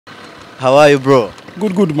How are you, bro?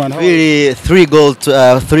 Good man. Really, three goals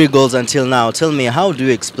until now. Tell me, how do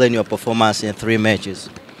you explain your performance in 3 matches?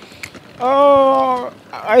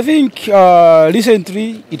 I think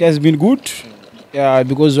recently it has been good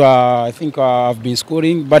because I think I've been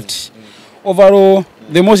scoring. But overall,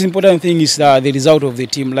 the most important thing is the result of the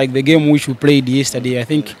team. Like the game which we played yesterday, I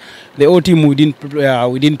think the whole team we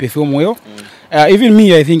didn't perform well. Even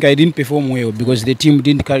me, I think I didn't perform well because the team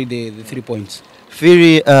didn't carry the 3 points.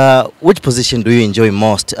 Phiri, which position do you enjoy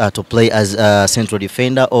most to play as a central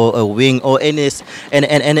defender or a wing or any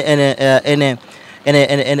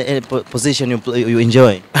position you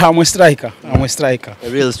enjoy? I'm a striker. A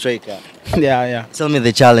real striker. Yeah. Tell me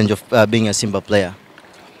the challenge of being a Simba player.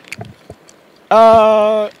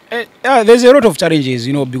 There's a lot of challenges,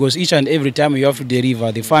 because each and every time you have to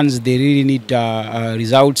deliver. The fans, they really need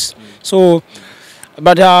results. So,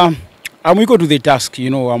 but I'm equal to the task.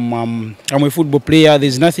 I'm a football player.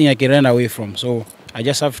 There's nothing I can run away from. So I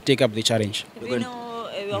just have to take up the challenge. Do you know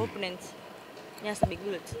your opponents? Nyasa Big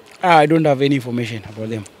Bullets. I don't have any information about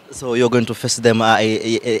them. So you're going to face them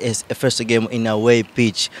a first game in a away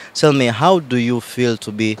pitch. Tell me, how do you feel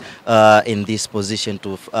to be in this position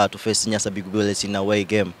to face Nyasa Big Bullets in a away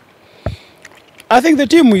game? I think the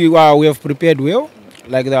team we have prepared well.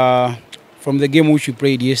 Like from the game which we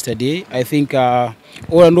played yesterday, I think all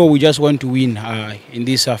in all we just want to win in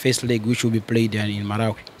this first leg which will be played in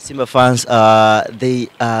Malawi. Simba fans, they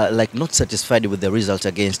are not satisfied with the result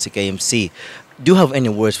against KMC. Do you have any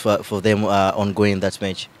words for them ongoing that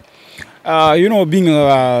match?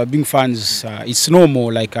 Being fans, it's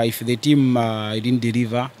normal. If the team didn't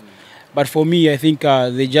deliver, but for me, I think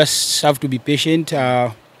they just have to be patient.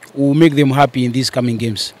 We'll make them happy in these coming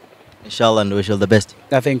games. Inshallah, and wish you all the best.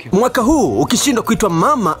 Thank you. Mwaka huu ukishindwa kuitwa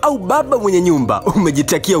mama au baba mwenye nyumba,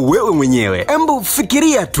 umejitakia wewe mwenyewe. Embu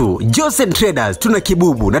fikiria tu, Jose Traders tuna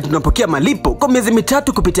kibubu na tunapokea malipo kwa miezi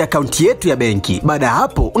 3 kupitia akaunti yetu ya benki. Baada ya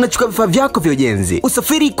hapo, unachukua vifaa vyako vya ujenzi.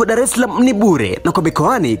 Usafiri kwa Dar es Salaam ni bure na kwa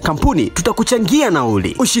mikoani kampuni tutakuchangia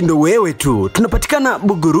nauli. Ushindo wewe tu. Tunapatikana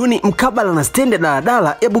Buguruni mkabala na stendi ya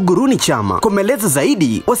daladala ya Buguruni Chama. Kwa maelezo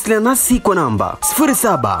zaidi, wasiliana nasi kwa namba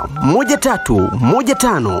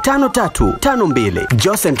 0713155352.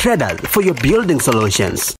 Jose Traders for your building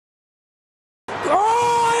solutions.